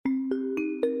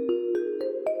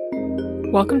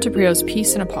Welcome to PRIO's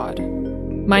Peace in a Pod.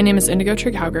 My name is Indigo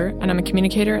Trigg-Hauger, and I'm a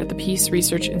communicator at the Peace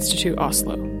Research Institute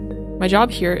Oslo. My job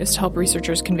here is to help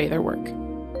researchers convey their work.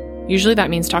 Usually that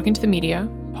means talking to the media,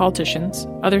 politicians,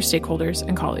 other stakeholders,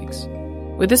 and colleagues.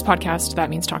 With this podcast, that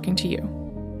means talking to you.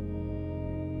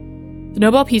 The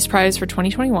Nobel Peace Prize for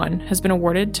 2021 has been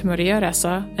awarded to Maria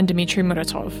Ressa and Dmitry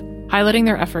Muratov, highlighting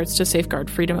their efforts to safeguard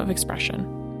freedom of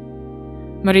expression.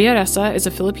 Maria Ressa is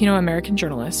a Filipino-American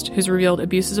journalist who's revealed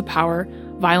abuses of power,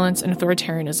 violence, and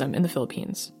authoritarianism in the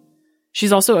Philippines.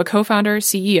 She's also a co-founder,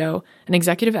 CEO, and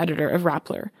executive editor of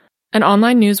Rappler, an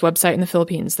online news website in the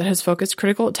Philippines that has focused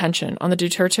critical attention on the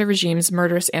Duterte regime's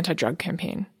murderous anti-drug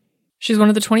campaign. She's one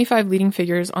of the 25 leading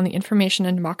figures on the Information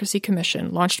and Democracy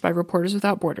Commission launched by Reporters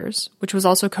Without Borders, which was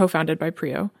also co-founded by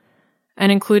PRIO,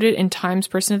 and included in Times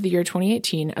Person of the Year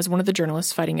 2018 as one of the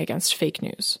journalists fighting against fake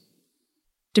news.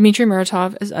 Dmitry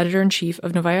Muratov is editor-in-chief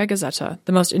of Novaya Gazeta,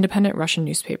 the most independent Russian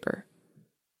newspaper.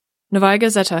 Novaya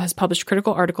Gazeta has published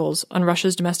critical articles on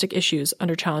Russia's domestic issues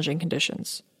under challenging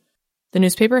conditions. The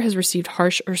newspaper has received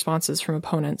harsh responses from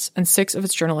opponents, and 6 of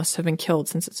its journalists have been killed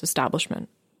since its establishment.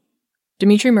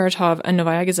 Dmitry Muratov and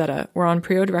Novaya Gazeta were on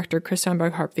PRIO director Christian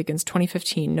Berg-Harpviken's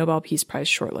 2015 Nobel Peace Prize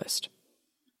shortlist.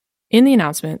 In the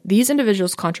announcement, these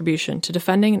individuals' contribution to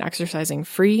defending and exercising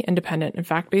free, independent, and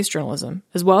fact-based journalism,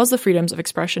 as well as the freedoms of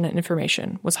expression and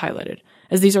information, was highlighted,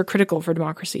 as these are critical for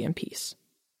democracy and peace.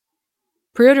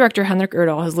 PRIO director Henrik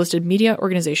Erdahl has listed media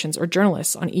organizations or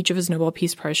journalists on each of his Nobel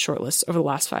Peace Prize shortlists over the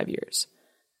last 5 years.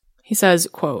 He says,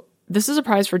 quote, "This is a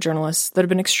prize for journalists that have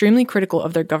been extremely critical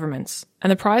of their governments,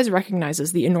 and the prize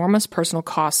recognizes the enormous personal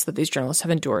costs that these journalists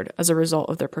have endured as a result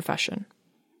of their profession."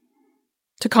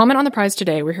 To comment on the prize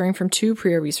today, we're hearing from 2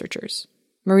 PRIO researchers.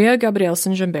 Maria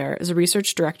Gabrielsen-Jambert is a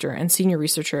research director and senior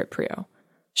researcher at PRIO.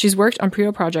 She's worked on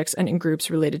PRIO projects and in groups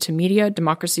related to media,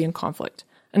 democracy, and conflict,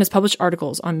 and has published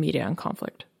articles on media and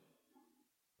conflict.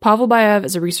 Pavel Bayev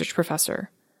is a research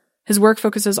professor. His work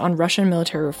focuses on Russian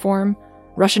military reform,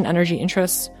 Russian energy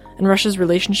interests, and Russia's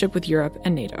relationship with Europe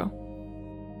and NATO.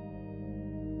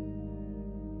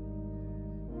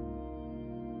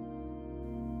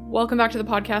 Welcome back to the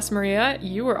podcast, Maria.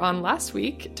 You were on last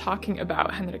week talking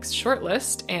about Henrik's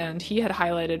shortlist, and he had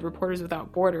highlighted Reporters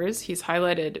Without Borders. He's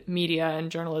highlighted media and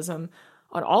journalism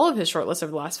on all of his shortlists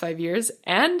over the last 5 years,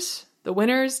 and the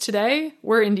winners today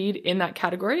were indeed in that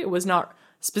category. It was not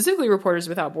specifically Reporters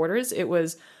Without Borders. It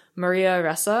was Maria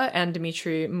Ressa and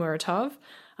Dmitry Muratov,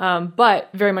 but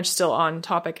very much still on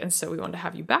topic, and so we wanted to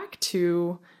have you back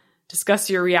to discuss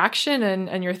your reaction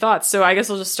and your thoughts. So I guess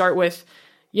I'll just start with,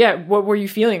 what were you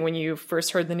feeling when you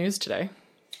first heard the news today?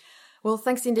 Well,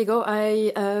 thanks, Indigo.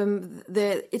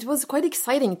 It was quite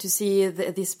exciting to see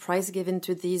this prize given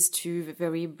to these 2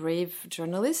 very brave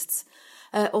journalists.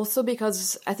 Also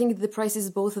because I think the prize is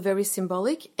both very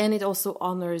symbolic and it also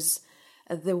honors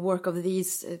the work of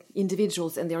these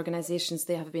individuals and the organizations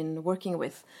they have been working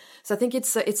with. So I think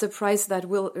it's a prize that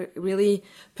will really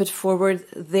put forward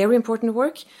their important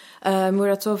work.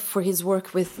 Muratov for his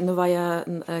work with Novaya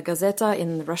Gazeta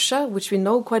in Russia, which we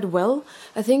know quite well,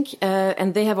 I think,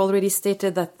 and they have already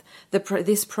stated that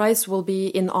this prize will be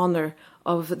in honor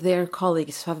of their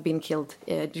colleagues who have been killed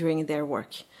during their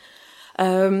work.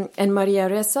 And Maria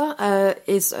Ressa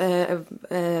is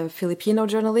a Filipino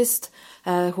journalist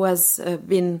who has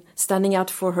been standing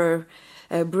out for her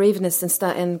braveness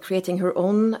and creating her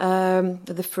own,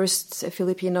 the first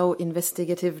Filipino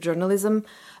investigative journalism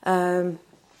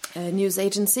news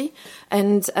agency.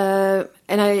 And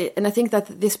I think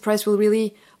that this prize will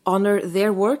really honor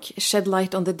their work, shed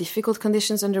light on the difficult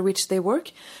conditions under which they work.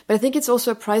 But I think it's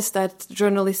also a prize that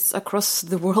journalists across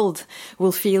the world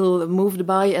will feel moved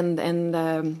by and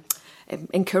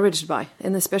encouraged by,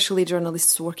 and especially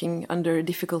journalists working under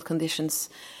difficult conditions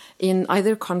in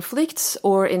either conflicts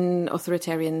or in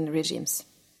authoritarian regimes.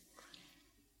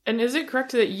 And is it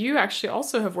correct that you actually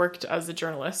also have worked as a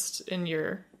journalist in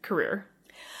your career?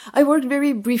 I worked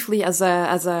very briefly I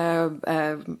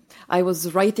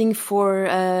was writing for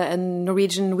a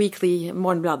Norwegian weekly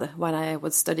Morgenbladet when I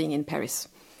was studying in Paris.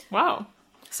 Wow.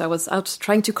 So I was out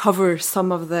trying to cover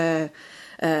some of the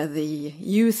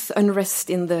youth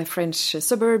unrest in the French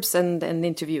suburbs and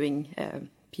interviewing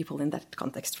people in that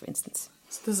context, for instance.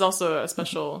 So this is also a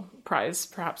special prize,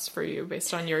 perhaps, for you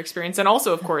based on your experience, and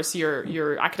also, of course,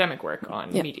 your academic work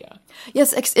on media.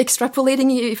 Yes,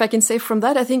 extrapolating, if I can say from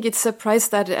that, I think it's a prize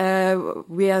that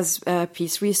we as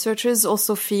peace researchers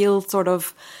also feel sort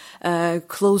of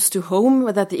close to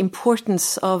home, that the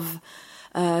importance of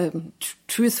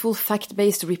truthful,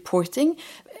 fact-based reporting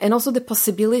and also the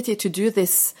possibility to do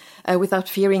this without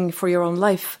fearing for your own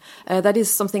life. That is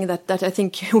something that I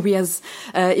think we as,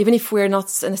 even if we're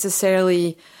not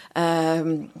necessarily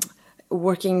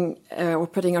working or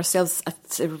putting ourselves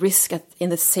at risk in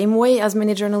the same way as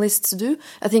many journalists do,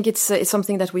 I think it's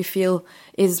something that we feel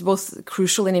is both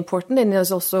crucial and important, and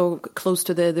is also close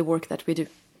to the work that we do.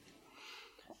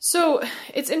 So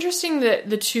it's interesting that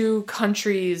the two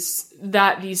countries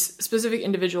that these specific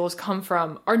individuals come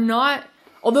from are not,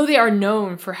 although they are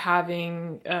known for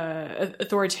having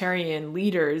authoritarian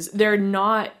leaders, they're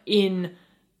not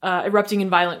erupting in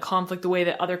violent conflict the way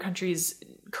that other countries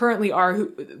currently are,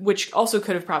 which also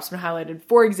could have perhaps been highlighted.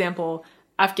 For example,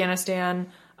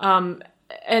 Afghanistan.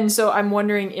 And so I'm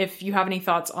wondering if you have any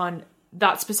thoughts on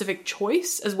that specific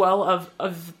choice as well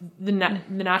of the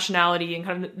nationality and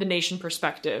kind of the nation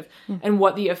perspective, and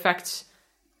what the effect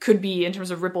could be in terms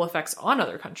of ripple effects on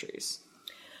other countries.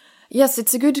 Yes,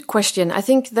 it's a good question. I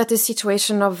think that the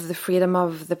situation of the freedom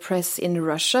of the press in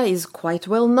Russia is quite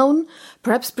well known,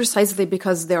 perhaps precisely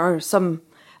because there are some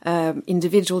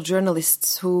individual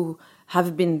journalists who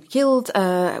have been killed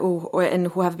and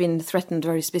who have been threatened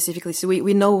very specifically. So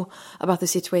we know about the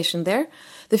situation there.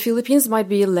 The Philippines might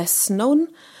be less known,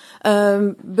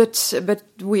 but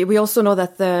we also know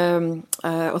that the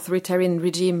authoritarian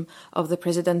regime of the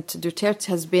President Duterte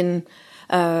has been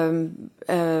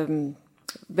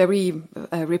very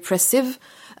repressive.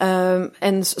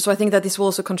 And so I think that this will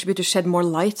also contribute to shed more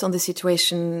light on the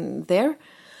situation there.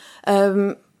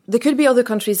 There could be other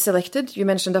countries selected. You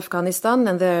mentioned Afghanistan,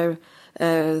 and the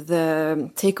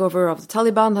takeover of the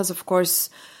Taliban has, of course,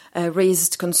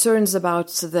 raised concerns about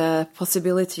the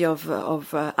possibility of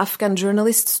Afghan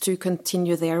journalists to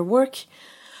continue their work.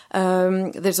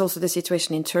 There's also the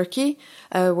situation in Turkey,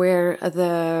 where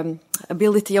the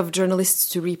ability of journalists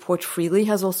to report freely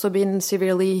has also been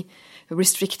severely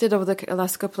restricted over the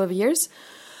last couple of years.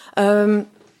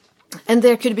 And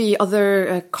there could be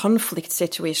other conflict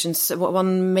situations.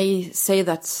 One may say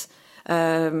that,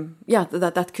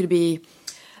 that could be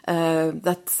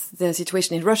that the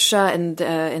situation in Russia and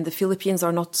the Philippines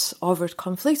are not overt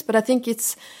conflicts. But I think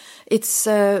this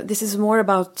is more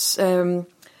about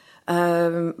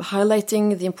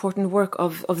highlighting the important work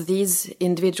of these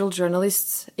individual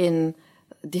journalists in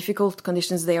difficult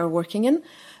conditions they are working in,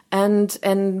 and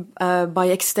by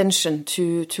extension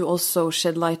to also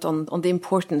shed light on the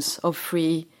importance of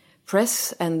free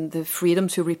press and the freedom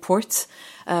to report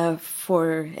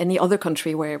for any other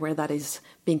country where that is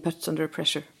being put under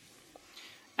pressure.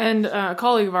 And a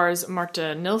colleague of ours,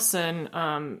 Marta Nilsson,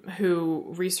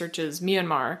 who researches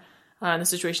Myanmar and the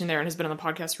situation there and has been on the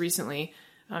podcast recently,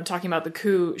 talking about the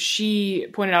coup, she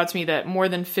pointed out to me that more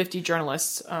than 50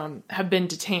 journalists have been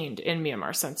detained in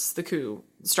Myanmar since the coup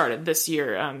started this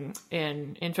year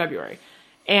in February.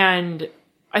 And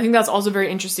I think that's also very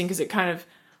interesting because it kind of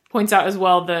points out as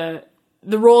well the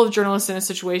role of journalists in a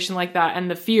situation like that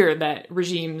and the fear that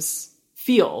regimes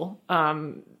feel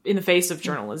in the face of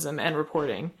journalism and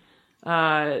reporting.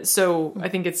 So I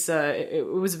think it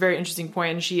was a very interesting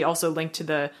point. And she also linked to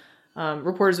the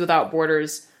Reporters Without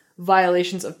Borders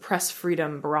Violations of Press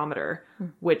Freedom Barometer,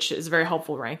 which is a very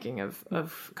helpful ranking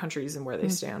of countries and where they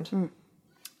stand.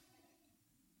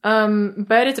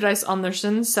 Berit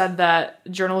Reiss-Andersen said that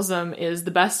journalism is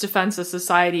the best defense a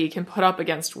society can put up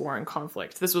against war and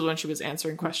conflict. This was when she was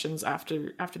answering questions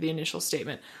after the initial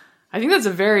statement. I think that's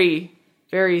a very,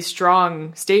 very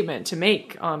strong statement to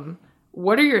make.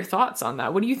 What are your thoughts on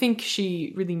that? What do you think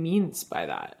she really means by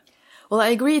that? Well, I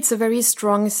agree. It's a very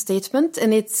strong statement,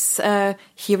 and it's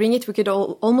hearing it, we could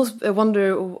almost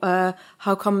wonder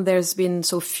how come there's been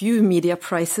so few media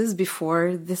prizes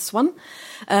before this one.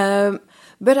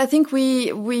 But I think we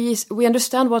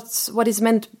understand what is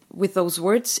meant with those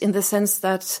words, in the sense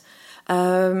that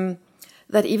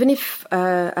that even if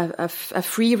a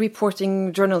free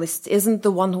reporting journalist isn't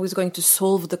the one who is going to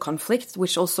solve the conflict,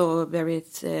 which also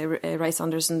Berit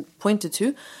Reiss-Andersen pointed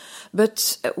to,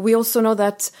 but we also know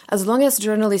that as long as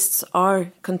journalists are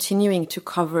continuing to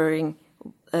covering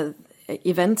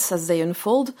events as they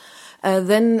unfold,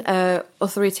 then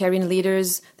authoritarian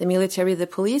leaders, the military, the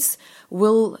police,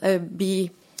 will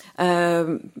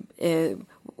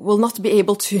not be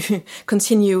able to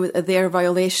continue their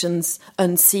violations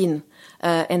unseen,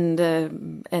 and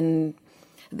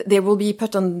they will be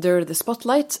put under the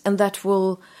spotlight, and that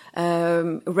will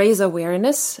raise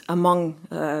awareness among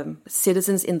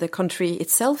citizens in the country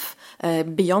itself,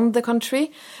 beyond the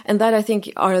country, and that I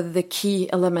think are the key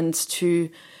elements to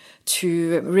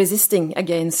resisting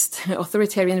against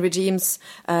authoritarian regimes,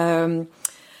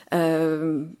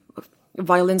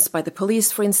 violence by the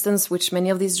police, for instance, which many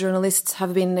of these journalists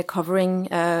have been covering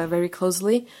very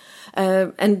closely.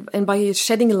 And by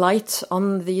shedding light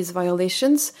on these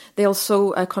violations, they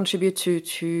also contribute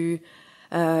to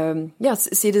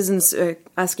citizens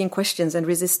asking questions and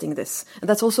resisting this. And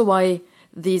that's also why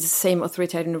these same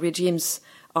authoritarian regimes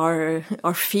are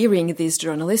fearing these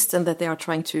journalists, and that they are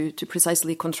trying to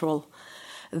precisely control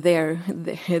their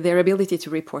ability to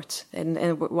report,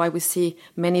 and why we see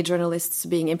many journalists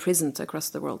being imprisoned across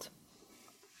the world.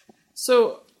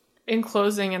 So, in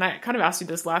closing, and I kind of asked you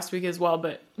this last week as well,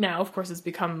 but now, of course, it's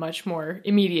become much more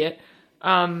immediate.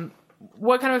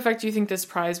 What kind of effect do you think this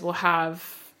prize will have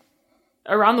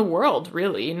around the world,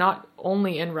 really? Not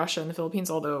only in Russia and the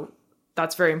Philippines, although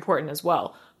that's very important as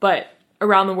well, but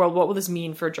around the world, what will this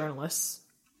mean for journalists?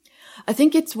 I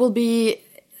think this will be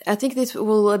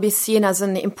seen as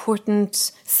an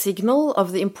important signal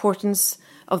of the importance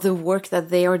of the work that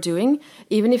they are doing,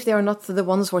 even if they are not the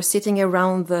ones who are sitting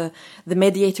around the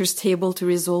mediator's table to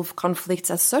resolve conflicts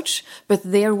as such, but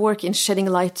their work in shedding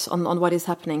light on what is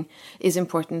happening is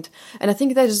important. And I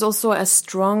think there is also a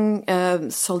strong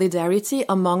solidarity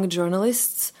among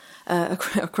journalists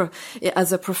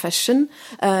as a profession,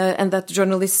 and that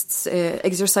journalists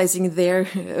exercising their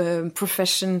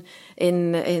profession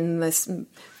in this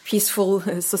peaceful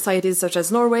societies such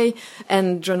as Norway,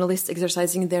 and journalists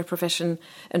exercising their profession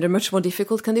under much more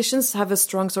difficult conditions have a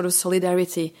strong sort of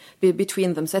solidarity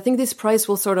between them. So I think this prize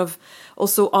will sort of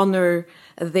also honor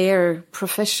their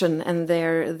profession and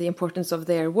the importance of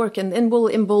their work, and will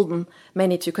embolden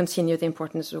many to continue the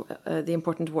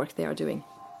important work they are doing.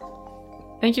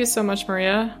 Thank you so much,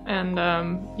 Maria. And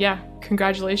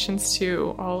congratulations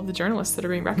to all of the journalists that are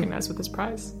being recognized with this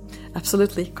prize.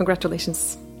 Absolutely.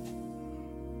 Congratulations.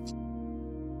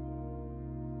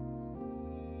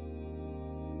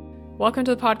 Welcome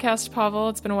to the podcast, Pavel.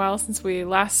 It's been a while since we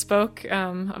last spoke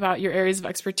about your areas of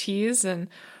expertise and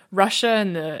Russia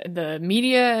and the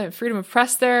media and freedom of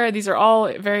press there. These are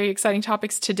all very exciting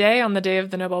topics today on the day of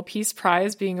the Nobel Peace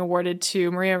Prize being awarded to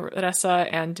Maria Ressa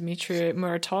and Dmitry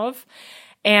Muratov.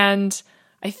 And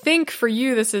I think for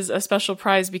you, this is a special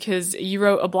prize because you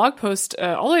wrote a blog post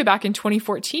all the way back in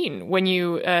 2014 when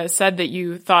you said that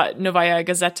you thought Novaya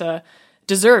Gazeta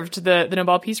deserved the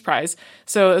Nobel Peace Prize.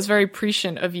 So it was very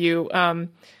prescient of you.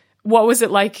 What was it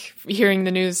like hearing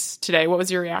the news today? What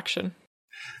was your reaction?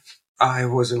 I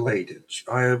was elated.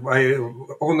 I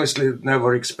honestly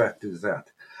never expected that.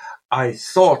 I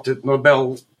thought that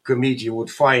Nobel Committee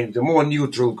would find a more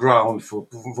neutral ground for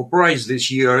prize this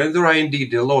year, and there are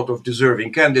indeed a lot of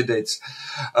deserving candidates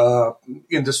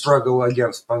in the struggle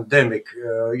against pandemic,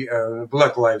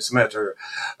 Black Lives Matter,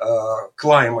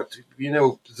 climate. You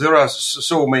know, there are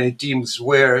so many teams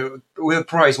where the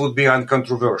prize would be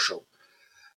uncontroversial,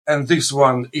 and this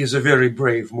one is a very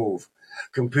brave move,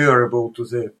 comparable to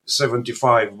the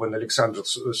 75 when Alexander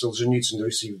Solzhenitsyn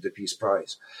received the Peace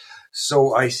Prize.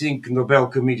 So I think Nobel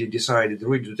Committee decided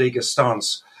really to take a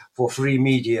stance for free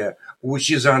media, which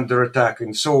is under attack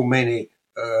in so many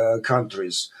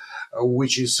countries,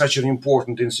 which is such an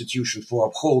important institution for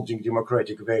upholding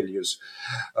democratic values,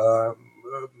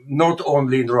 not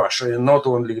only in Russia and not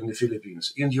only in the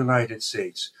Philippines, in the United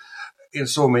States, in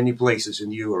so many places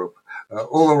in Europe,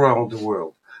 all around the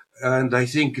world. And I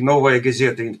think Novaya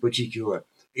Gazeta in particular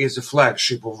is a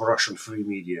flagship of Russian free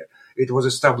media. It was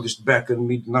established back in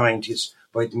mid-90s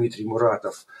by Dmitry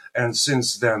Muratov, and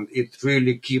since then it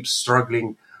really keeps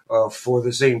struggling for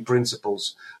the same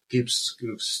principles, keeps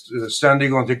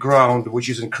standing on the ground, which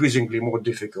is increasingly more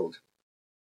difficult.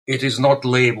 It is not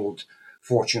labeled,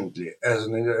 fortunately,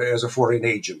 as a foreign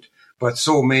agent, but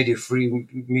so many free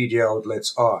media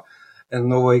outlets are, and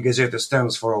Novaya Gazeta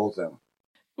stands for all of them.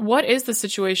 What is the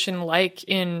situation like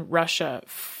in Russia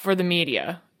for the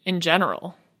media in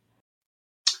general?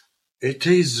 It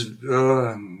is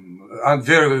a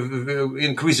very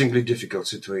increasingly difficult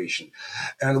situation.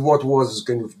 And what was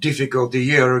kind of difficult a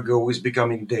year ago is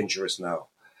becoming dangerous now.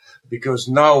 Because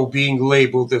now being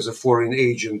labeled as a foreign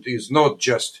agent is not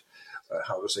just,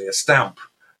 a stamp.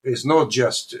 It's not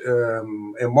just a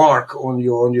mark on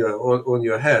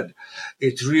your head.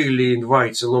 It really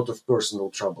invites a lot of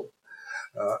personal trouble.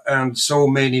 And so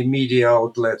many media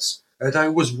outlets that I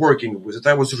was working with, that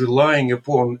I was relying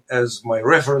upon as my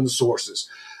reference sources,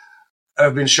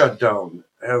 have been shut down,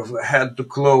 have had to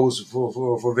close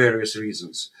for various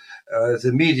reasons.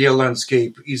 The media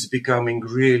landscape is becoming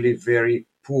really very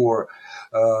poor,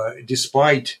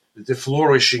 despite the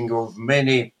flourishing of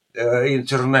many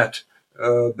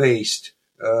internet-based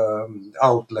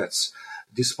outlets.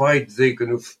 despite the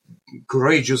kind of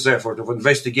courageous effort of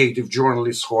investigative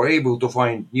journalists who are able to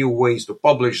find new ways to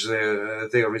publish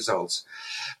their results.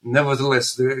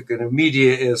 Nevertheless, the kind of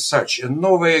media as such, and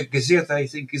Novaya Gazeta, I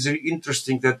think, is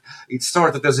interesting that it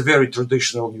started as a very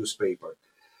traditional newspaper.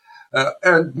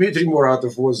 And Dmitry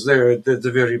Muratov was there at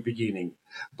the very beginning.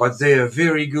 But they are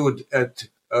very good at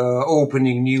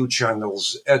opening new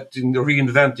channels, at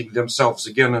reinventing themselves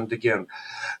again and again,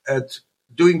 at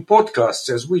doing podcasts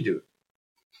as we do.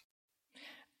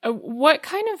 What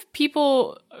kind of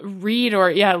people read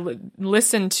or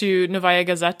listen to Novaya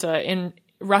Gazeta in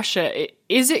Russia?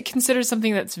 Is it considered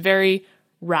something that's very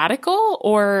radical,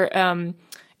 or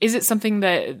is it something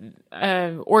that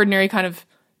ordinary kind of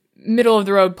middle of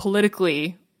the road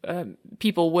politically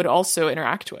people would also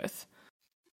interact with?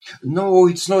 No,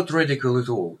 it's not radical at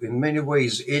all. In many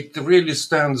ways, it really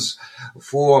stands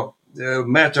for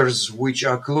matters which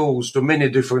are close to many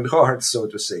different hearts, so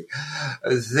to say.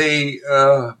 They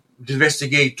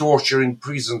investigate torture in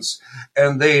prisons,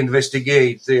 and they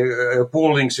investigate the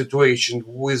appalling situation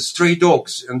with stray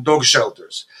dogs and dog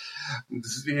shelters.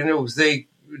 They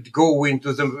go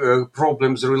into the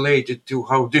problems related to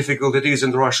how difficult it is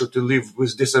in Russia to live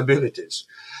with disabilities.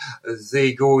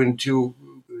 They go into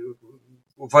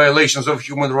violations of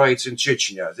human rights in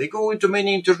Chechnya. They go into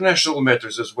many international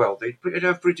matters as well. They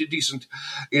have pretty decent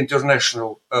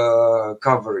international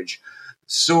coverage.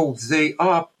 So they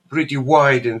are pretty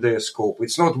wide in their scope.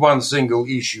 It's not one single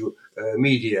issue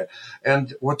media.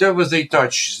 And whatever they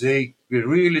touch, they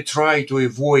really try to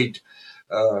avoid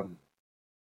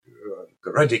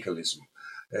radicalism.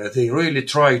 They really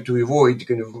try to avoid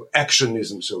kind of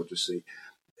actionism, so to say.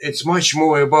 It's much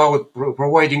more about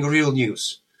providing real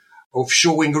news, of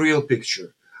showing real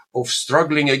picture, of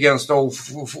struggling against all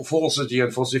falsity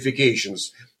and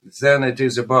falsifications, than it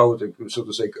is about, so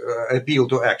to say, appeal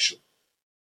to action.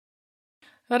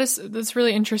 That's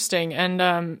really interesting, and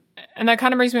that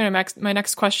kind of brings me to my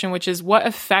next question, which is, what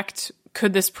effect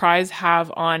could this prize have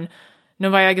on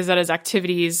Novaya Gazeta's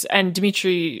activities and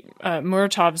Dmitry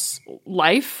Muratov's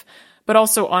life, but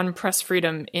also on press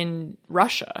freedom in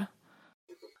Russia?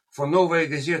 For Novaya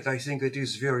Gazeta, I think it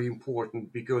is very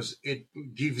important because it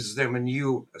gives them a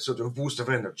new sort of boost of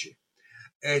energy.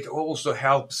 It also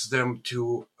helps them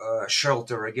to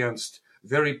shelter against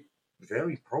very,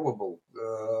 very probable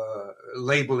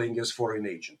labeling as foreign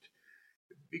agent.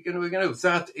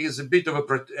 That is a bit of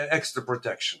a extra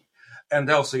protection, and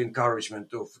also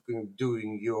encouragement of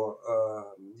doing your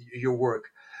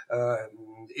work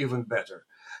even better.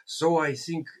 So I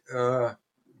think.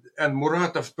 And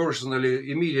Muratov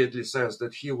personally immediately says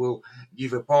that he will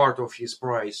give a part of his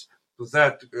prize to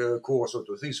that cause or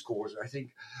to this cause. I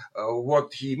think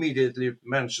what he immediately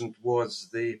mentioned was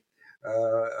the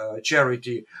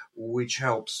charity which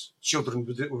helps children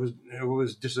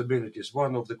with disabilities,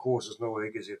 one of the causes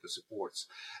Novaya Gazeta supports.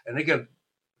 And again,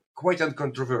 quite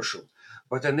uncontroversial,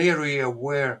 but an area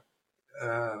where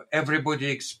everybody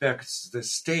expects the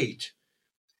state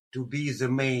to be the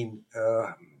main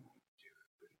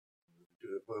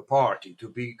party, to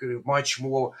be much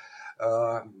more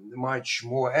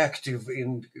active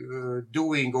in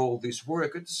doing all this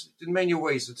work. It's in many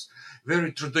ways it's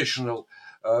very traditional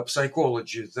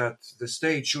psychology that the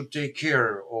state should take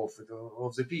care of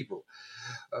the people,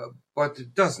 but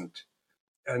it doesn't.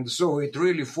 And so it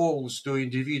really falls to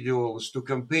individuals, to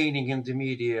campaigning in the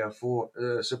media for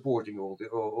supporting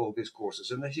all these courses.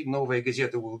 And I think Novaya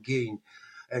Gazeta will gain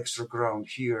extra ground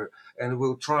here and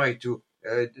will try to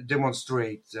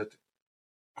demonstrate that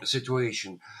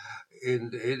situation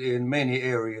in many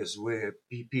areas where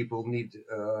people need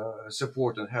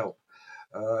support and help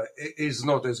is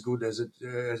not as good as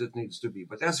it needs to be.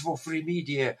 But as for free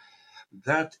media,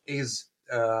 that is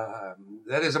a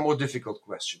more difficult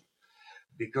question,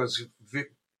 because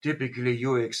typically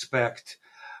you expect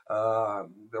the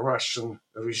Russian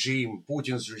regime,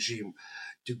 Putin's regime,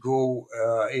 to go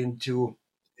into,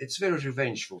 it's very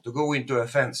revengeful, to go into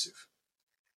offensive.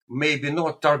 Maybe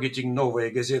not targeting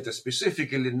Novaya Gazeta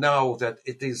specifically now that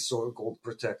it is so-called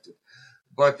protected.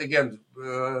 But again,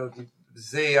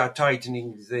 they are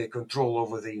tightening their control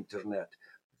over the internet.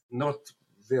 Not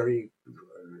 100%.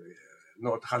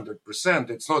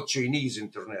 It's not Chinese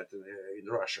internet in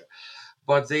Russia.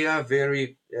 But they are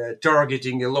very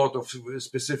targeting a lot of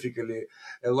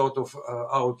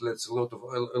outlets, a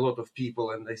lot of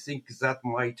people, and I think that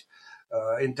might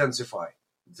intensify.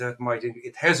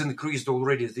 It has increased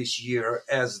already this year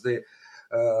as the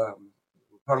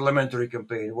parliamentary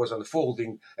campaign was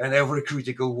unfolding and every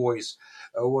critical voice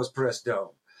was pressed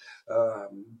down.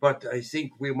 But I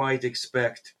think we might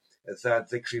expect that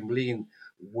the Kremlin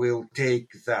will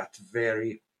take that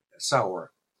very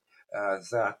sour.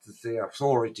 That the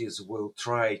authorities will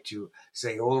try to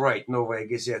say, all right, Novaya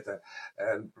Gazeta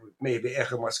and maybe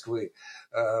Echo Moskvy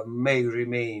may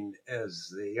remain as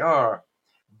they are,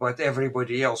 but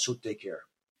everybody else should take care.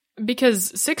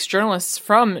 Because 6 journalists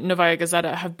from Novaya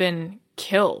Gazeta have been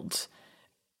killed.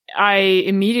 I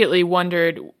immediately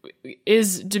wondered,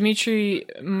 is Dmitry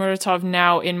Muratov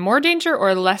now in more danger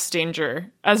or less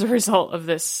danger as a result of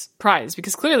this prize?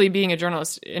 Because clearly being a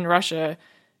journalist in Russia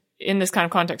in this kind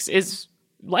of context is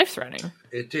life-threatening.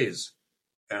 It is.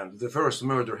 And the first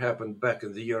murder happened back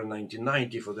in the year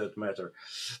 1990, for that matter.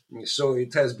 So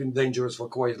it has been dangerous for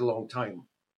quite a long time.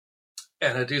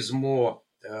 And it is more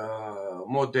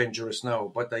dangerous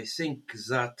now. But I think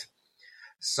that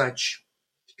such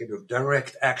kind of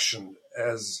direct action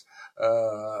as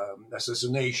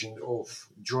assassination of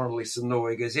journalists in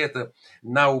Novaya Gazeta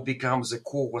now becomes a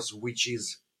cause which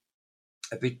is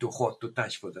a bit too hot to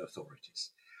touch for the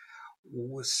authorities.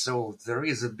 So there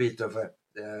is a bit of a,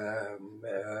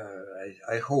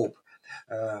 I hope,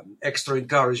 extra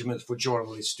encouragement for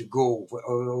journalists to go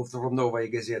from Novaya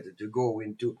Gazeta to go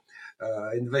into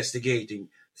investigating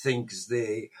things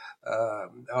they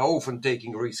are often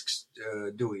taking risks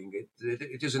doing.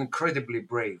 It is an incredibly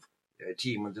brave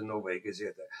team in the Novaya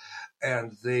Gazeta,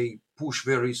 and they push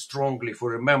very strongly for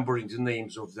remembering the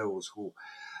names of those who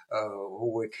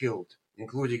were killed,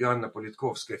 including Anna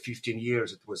Politkovskaya. 15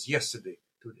 years, it was yesterday,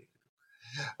 today,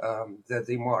 that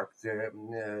they marked their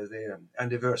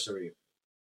anniversary.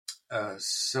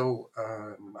 So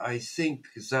I think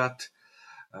that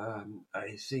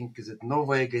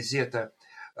Novaya Gazeta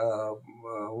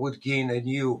would gain a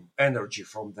new energy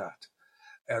from that,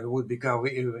 and would become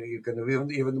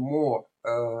even more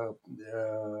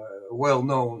well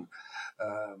known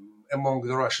among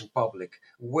the Russian public,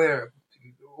 where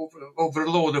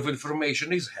overload of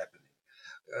information is happening,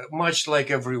 much like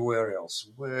everywhere else,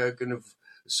 where kind of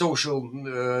social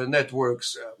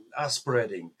networks are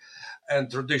spreading,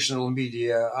 and traditional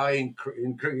media are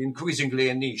increasingly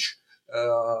a niche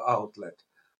outlet.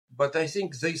 But I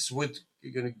think this would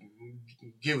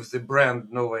give the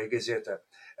brand Novaya Gazeta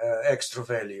extra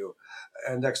value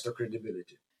and extra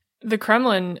credibility. The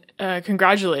Kremlin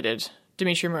congratulated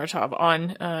Dmitry Muratov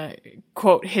on,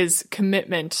 quote, his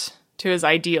commitment to his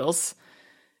ideals,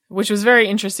 which was very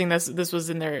interesting. This was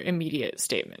in their immediate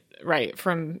statement, right,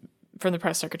 from the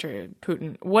press secretary,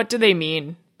 Putin. What do they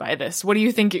mean by this? What do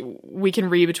you think we can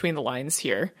read between the lines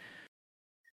here?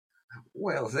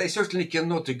 Well, they certainly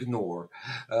cannot ignore,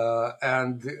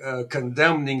 and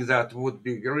condemning that would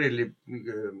be really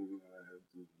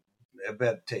a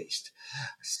bad taste.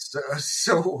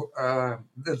 So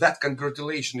that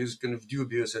congratulation is kind of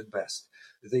dubious at best.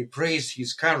 They praise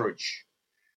his courage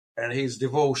and his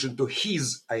devotion to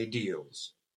his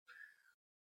ideals,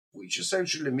 which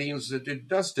essentially means that it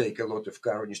does take a lot of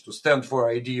courage to stand for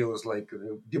ideals like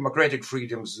democratic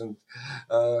freedoms and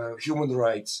human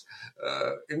rights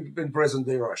in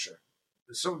present-day Russia.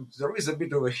 So there is a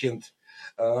bit of a hint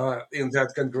in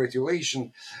that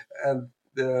congratulation, and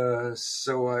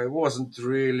so I wasn't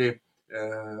really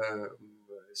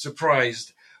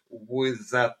surprised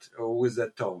with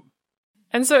that tone.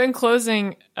 And so in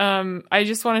closing, I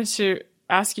just wanted to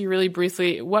ask you really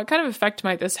briefly, what kind of effect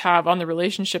might this have on the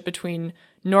relationship between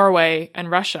Norway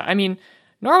and Russia? I mean,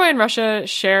 Norway and Russia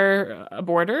share a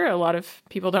border. A lot of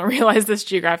people don't realize this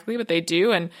geographically, but they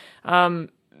do. And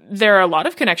there are a lot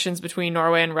of connections between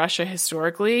Norway and Russia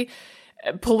historically.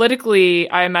 Politically,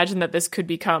 I imagine that this could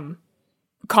become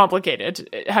complicated.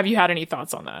 Have you had any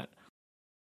thoughts on that?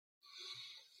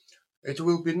 It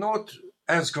will be not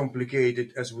as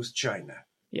complicated as with China.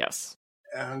 Yes.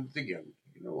 And again,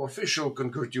 official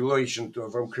congratulation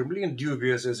from Kremlin,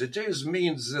 dubious as it is,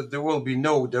 means that there will be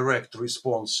no direct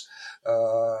response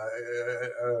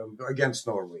against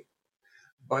Norway.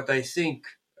 But I think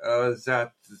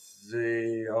that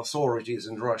the authorities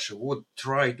in Russia would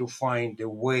try to find a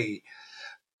way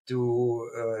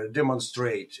to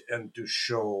demonstrate and to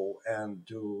show and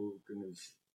to kind of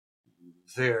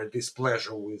their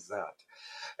displeasure with that,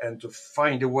 and to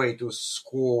find a way to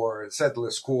settle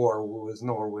a score with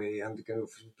Norway, and kind of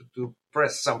to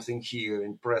press something here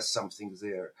and press something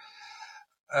there.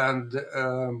 And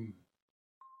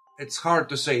it's hard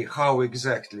to say how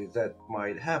exactly that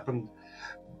might happen,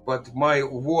 but my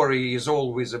worry is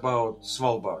always about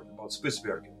Svalbard, about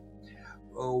Spitsbergen,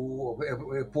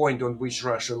 a point on which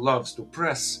Russia loves to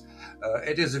press.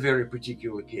 It is a very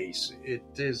particular case. It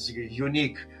is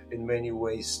unique in many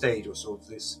ways status of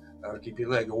this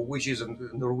archipelago, which is a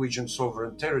Norwegian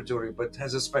sovereign territory but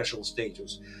has a special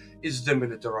status, is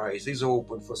demilitarized, is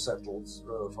open for settlements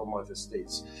from other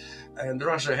states. And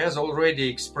Russia has already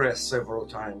expressed several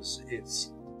times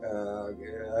its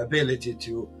ability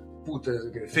to put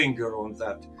a finger on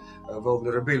that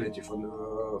vulnerability for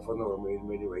Norway in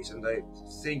many ways. And I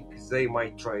think they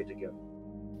might try it again.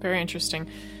 Very interesting.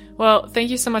 Well, thank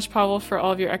you so much, Pavel, for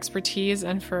all of your expertise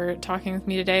and for talking with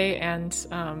me today. And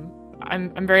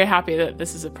I'm very happy that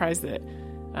this is a prize that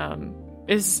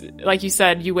is, like you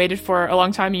said, you waited for a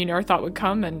long time, you never thought would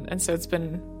come, and so it's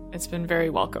been very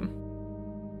welcome.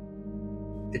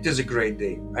 It is a great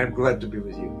day. I'm glad to be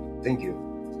with you. Thank you.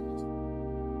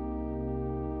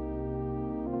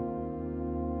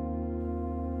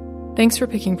 Thanks for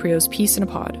picking PRIO's Peace in a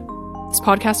Pod. This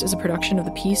podcast is a production of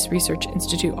the Peace Research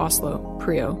Institute Oslo,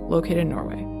 PRIO, located in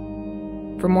Norway.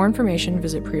 For more information,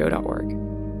 visit prio.org.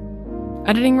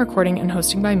 Editing, recording, and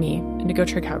hosting by me, Indigo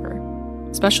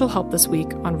Trickhauger. Special help this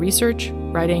week on research,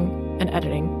 writing, and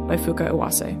editing by Fuka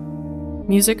Iwase.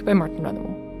 Music by Martin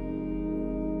Rethemel.